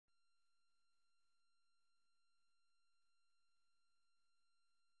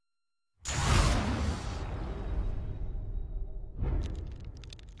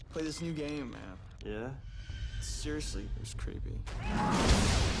Play this new game, man. Yeah? Seriously, it was creepy.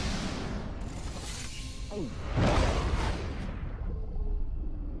 Oh.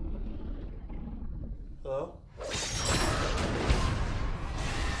 Hello?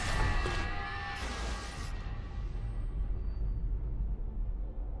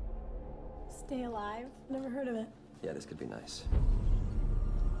 Stay Alive? Never heard of it. Yeah, this could be nice.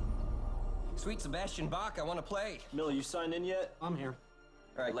 Sweet Sebastian Bach, I want to play. Miller, you signed in yet? I'm here.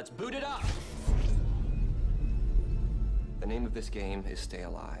 All right, let's boot it up. The name of this game is Stay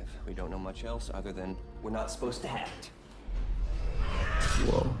Alive. We don't know much else other than we're not supposed to have it.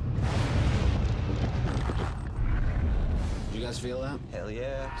 Whoa. You guys feel that? Hell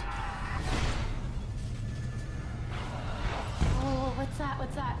yeah. Oh, what's that?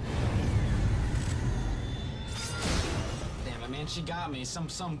 What's that? Damn it, man, she got me. Some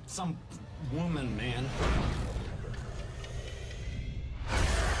woman, man.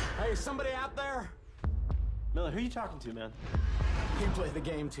 Hey, somebody out there? Miller, who are you talking to, man? You play the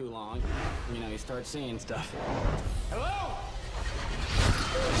game too long. You know, you start seeing stuff. Hello?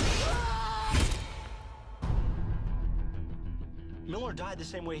 Miller died the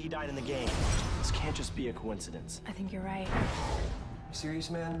same way he died in the game. This can't just be a coincidence. I think you're right. You serious,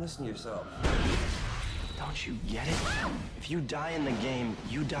 man? Listen to yourself. Don't you get it? If you die in the game,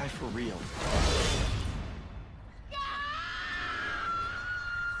 you die for real.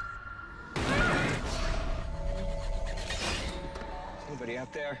 Anybody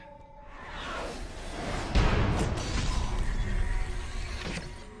out there?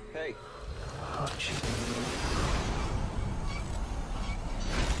 Hey. Oh, jeez.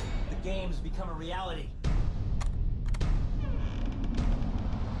 The game's become a reality.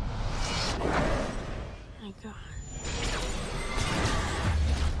 My God.